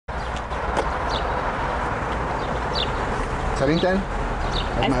Szerinted?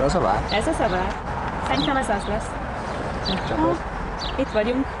 Ez már az a vár? Ez az a vár. Szerintem ez az lesz. Itt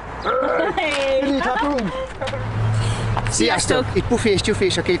vagyunk. Sziasztok! Itt Pufi és Tyufi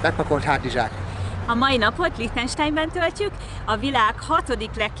és a két megpakolt hátizsák. A mai napot Liechtensteinben töltjük, a világ 6.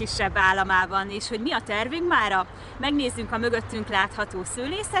 legkisebb államában, és hogy mi a tervünk mára? Megnézzünk a mögöttünk látható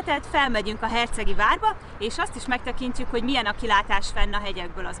szőlészetet, felmegyünk a hercegi várba, és azt is megtekintjük, hogy milyen a kilátás fenn a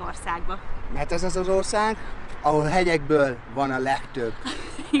hegyekből az országba. Mert ez az az ország, ahol hegyekből van a legtöbb.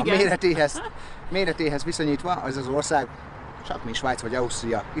 A méretéhez viszonyítva az az ország, csak mi Svájc vagy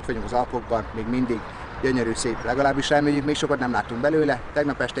Ausztria, itt vagyunk az Alpokban, még mindig gyönyörű, szép, legalábbis reméljük, még sokat nem láttunk belőle.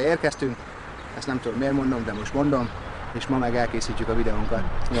 Tegnap este érkeztünk, ezt nem tudom miért mondom, de most mondom, és ma meg elkészítjük a videónkat.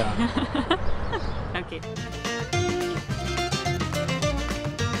 Ja. Okay.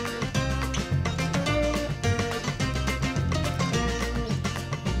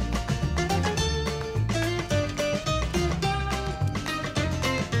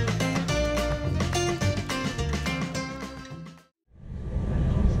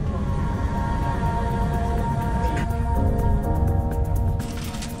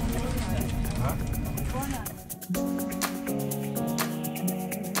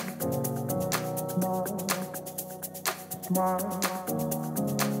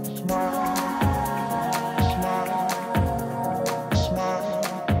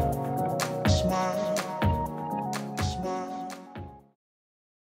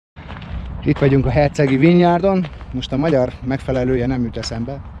 Itt vagyunk a hercegi vineyardon, most a magyar megfelelője nem jut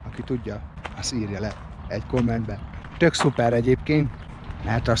eszembe, aki tudja, azt írja le egy kommentbe. Tök szuper egyébként,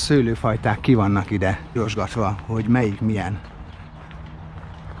 mert a szőlőfajták ki vannak ide jósgatva, hogy melyik milyen.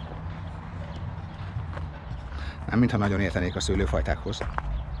 Nem mintha nagyon értenék a szőlőfajtákhoz.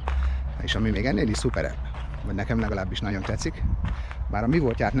 És ami még ennél is szuperebb, vagy nekem legalábbis nagyon tetszik, bár a mi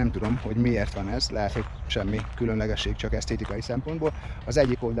voltját nem tudom, hogy miért van ez, lehet, hogy semmi különlegesség, csak esztétikai szempontból. Az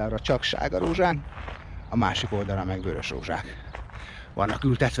egyik oldalra csak sárga rózsák, a másik oldalra meg vörös rózsák. Vannak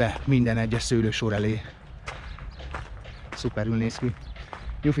ültetve minden egyes szőlősor elé. Szuperül néz ki.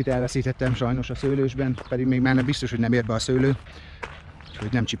 Nyufit elveszítettem sajnos a szőlősben, pedig még már biztos, hogy nem ér be a szőlő,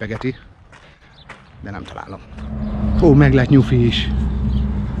 úgyhogy nem csipegeti, de nem találom. Ó, meg lett Nyufi is.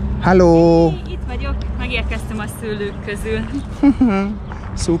 Hello! Itt vagyok, megérkeztem a szőlők közül.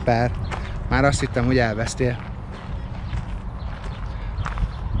 Szuper! Már azt hittem, hogy elvesztél.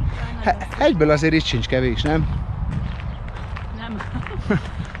 Egyből azért itt sincs kevés, nem? Nem.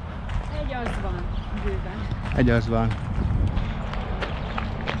 Egy az van, bőven. Egy az van.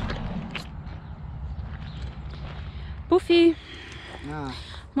 Pufi,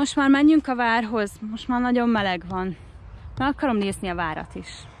 most már menjünk a várhoz, most már nagyon meleg van. Meg akarom nézni a várat is.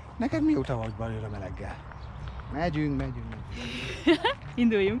 Neked mióta vagy belőle meleggel? Megyünk.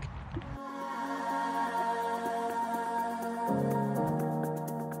 Induljunk.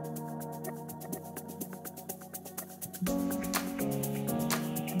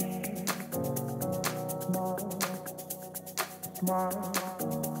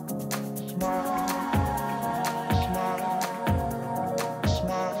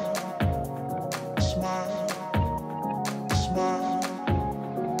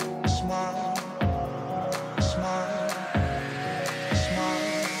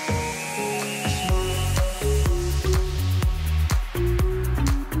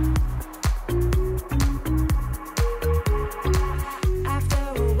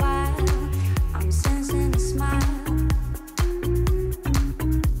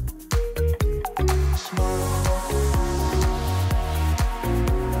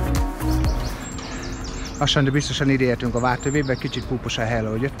 Lassan, de biztosan ide értünk a vártövébe, kicsit púpos a hely,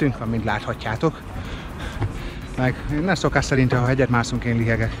 ahogy jöttünk, amint láthatjátok. Meg nem szokás szerint, ha hegyet mászunk, én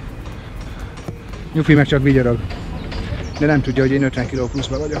lihegek. Nyufi meg csak vigyorog. De nem tudja, hogy én 50 kg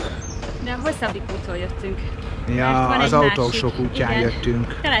pluszban vagyok. De hosszabbik úton jöttünk. Ja, az autósok útján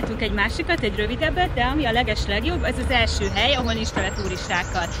jöttünk. Találtunk egy másikat, egy rövidebbet, de ami a legjobb, ez az első hely, ahol nincs tele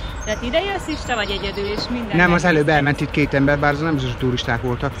turistákkal. Tehát ide jössz is, te vagy egyedül, és minden. Nem, az előbb elment itt két ember, bár az nem biztos, hogy turisták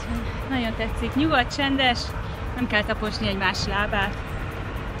voltak. Nagyon tetszik. Nyugodt, csendes, nem kell taposni egymás lábát.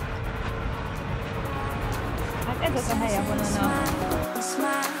 Hát ez az a hely, ahol a...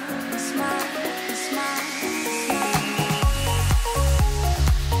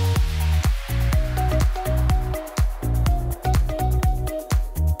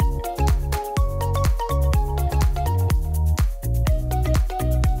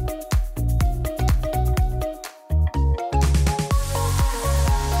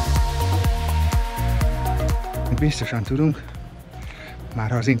 Biztosan tudunk, már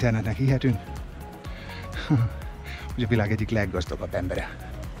ha az internetnek hihetünk, hogy a világ egyik leggazdagabb embere.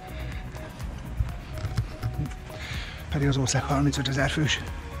 Pedig az ország 35 000 fős.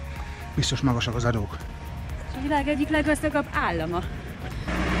 Biztos magasak az adók. A világ egyik leggazdagabb állama.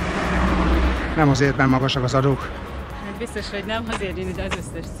 Nem azért, mert magasak az adók. Hát biztos, hogy nem, azért jön ide az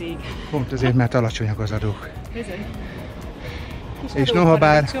összes cég. Pont azért, mert alacsonyak az adók. Bizony. És noha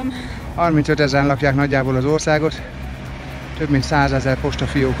bár 35 000 lakják nagyjából az országot, több mint 100 000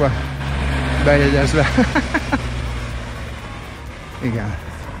 postafiók van bejegyezve. Igen,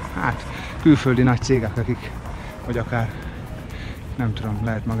 hát külföldi nagy cégek, akik, vagy akár, nem tudom,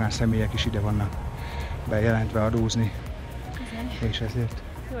 lehet magánszemélyek is ide vannak bejelentve adózni. Bizony. És ezért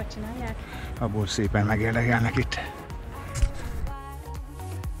jól csinálják. Abból szépen megérdekelnek itt.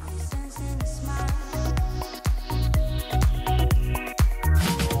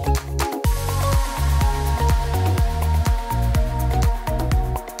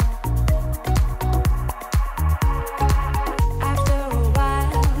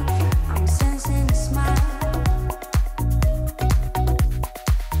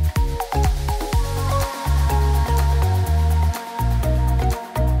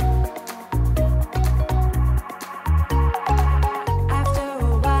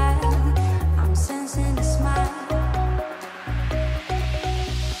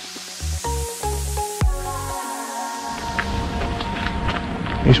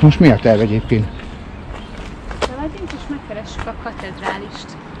 És most mi a terv egyébként? Feladjunk és megkeressük a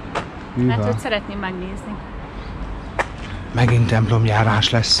katedrálist. Hűha. Mert őt szeretném megnézni. Megint templomjárás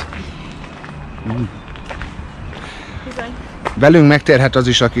lesz. Bizony. Velünk megtérhet az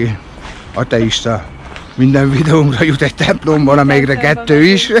is, aki ateista. Minden videónkra jut egy templomban, amelyikre 2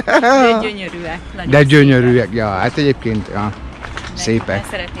 is. De gyönyörűek. De gyönyörűek. Ja, hát egyébként ja, szépek.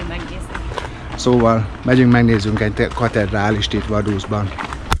 Szeretném megnézni. Szóval megyünk, megnézzünk egy katedrálist itt Vaduzban.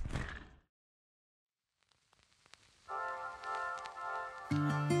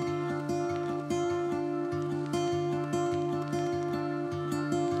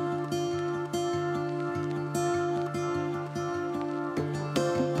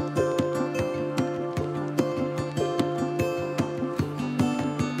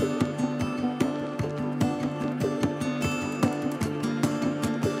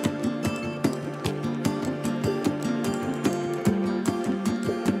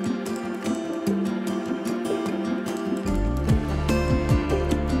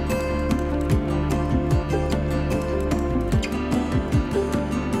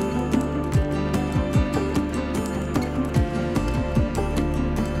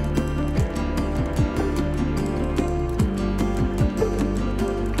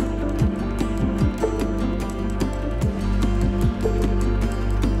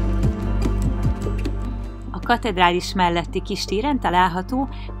 A katedrális melletti kis téren található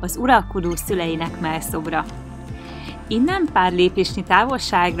az uralkodó szüleinek mellszobra. Innen pár lépésnyi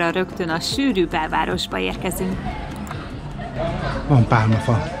távolságra rögtön a sűrű belvárosba érkezünk. Van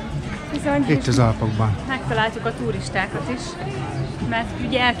pálmafa. Bizony, itt az Alpokban. Megtaláltuk a turistákat is, mert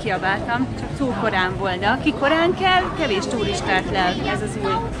ugye elkiabáltam, csak túl korán volt, de aki korán kell, kevés turistát lel, ez az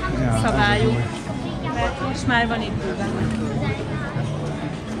új szabályunk. Mert most már van itt bőven.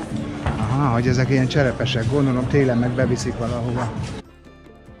 Aha, hogy ezek ilyen cserepesek, gondolom télen meg beviszik valahova.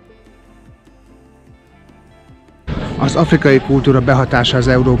 Az afrikai kultúra behatása az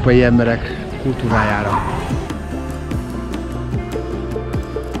európai emberek kultúrájára.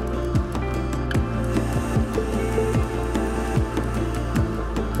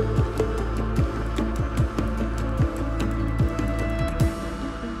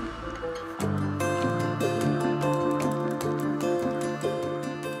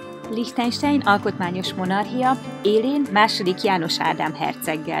 Liechtenstein alkotmányos monarchia, élén II. János Ádám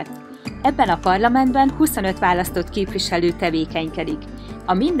herceggel. Ebben a parlamentben 25 választott képviselő tevékenykedik.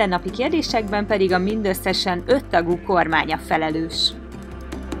 A mindennapi kérdésekben pedig a mindösszesen 5 tagú kormánya felelős.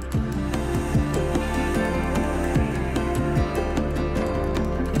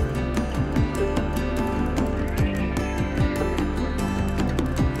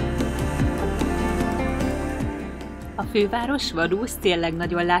 A főváros, Vaduz tényleg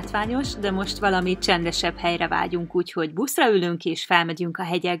nagyon látványos, de most valami csendesebb helyre vágyunk, úgyhogy buszra ülünk és felmegyünk a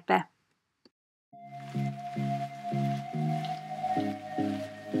hegyekbe.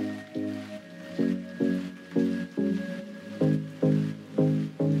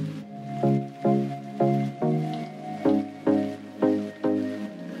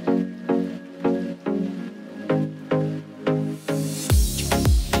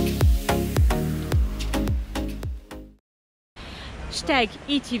 Steg,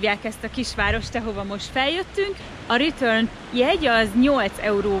 így hívják ezt a kisvárost, ahova most feljöttünk. A return jegy az 8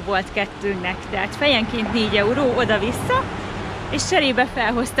 euró volt kettőnknek, tehát fejenként 4 euró oda-vissza. És cserébe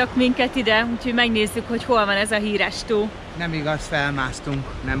felhoztak minket ide, úgyhogy megnézzük, hogy hol van ez a híres tó. Nem igaz, felmásztunk,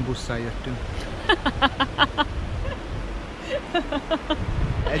 nem busszal jöttünk.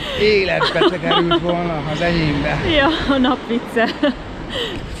 Egy életbe se került volna az enyémbe. Ja, a nap vicce.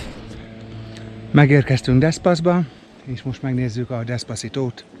 Megérkeztünk Despacba, és most megnézzük a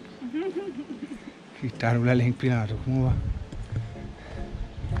Despacitót. Itt tárul elénk pillanatok múlva.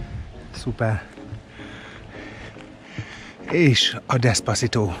 Szuper. És a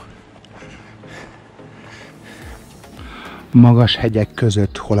Despacito. Magas hegyek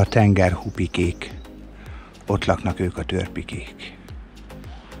között, hol a tenger hupikék. Ott laknak ők a törpikék.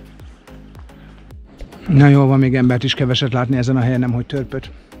 Na jól van, még embert is keveset látni ezen a helyen, nemhogy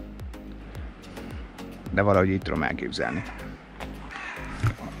törpöt. De valahogy így tudom elképzelni,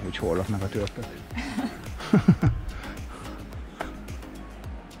 hogy hol laknak a törpök.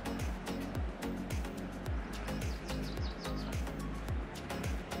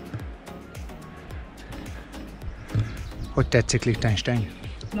 Hogy tetszik Liechtenstein?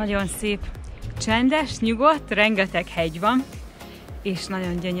 Nagyon szép. Csendes, nyugodt, rengeteg hegy van, és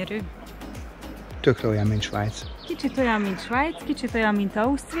nagyon gyönyörű. Tök olyan, mint Svájc. Kicsit olyan, mint Svájc, kicsit olyan, mint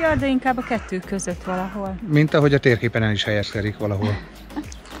Ausztria, de inkább a kettő között valahol. Mint ahogy a térképen el is helyezkedik valahol.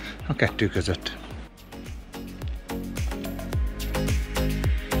 A kettő között.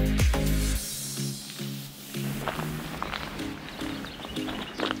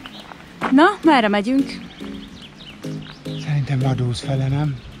 Na, merre megyünk? Szerintem Vaduz fele,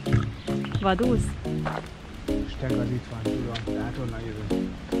 nem? Vaduz? Steg az itt van, tudom, tehát onnan jövünk.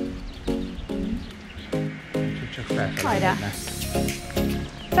 Úgyhogy csak felfelé. Hajrá!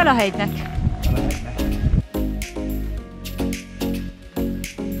 Fel a hegynek! Fel a hegynek.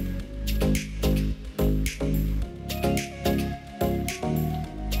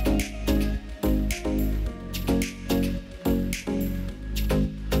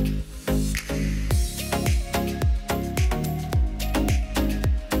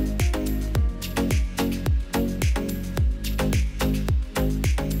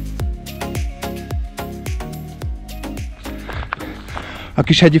 A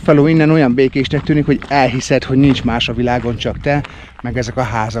kis hegyi falu innen olyan békésnek tűnik, hogy elhiszed, hogy nincs más a világon, csak te, meg ezek a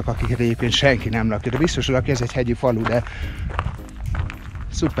házak, akiket egyébként senki nem lakja. De biztos, hogy ez egy hegyi falu, de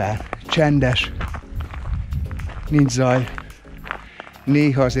szuper, csendes, nincs zaj,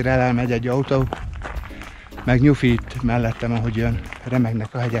 néha azért elmegy egy autó, meg NYUFI itt mellettem, ahogy jön,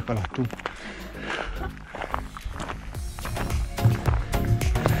 remegnek a hegyek alattunk.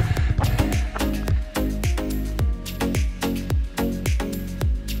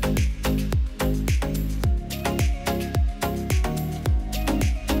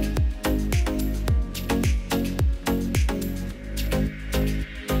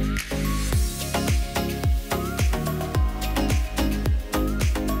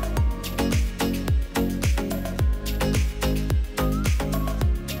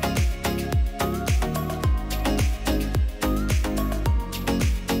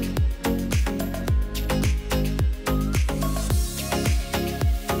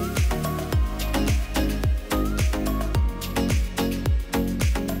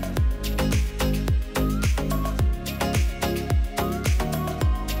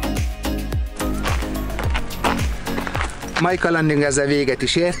 Mai kalandunk ezzel véget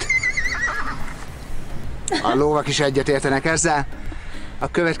is ért. A lóvak is egyetértenek ezzel.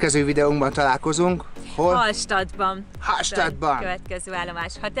 A következő videónkban találkozunk. Hol? Hallstattban. Hallstattban. Következő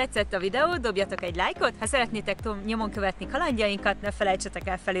állomás. Ha tetszett a videó, dobjatok egy lájkot. Ha szeretnétek nyomon követni kalandjainkat, ne felejtsetek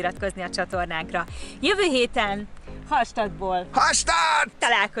el feliratkozni a csatornánkra. Jövő héten Hallstattból Hallstatt!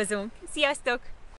 találkozunk. Sziasztok!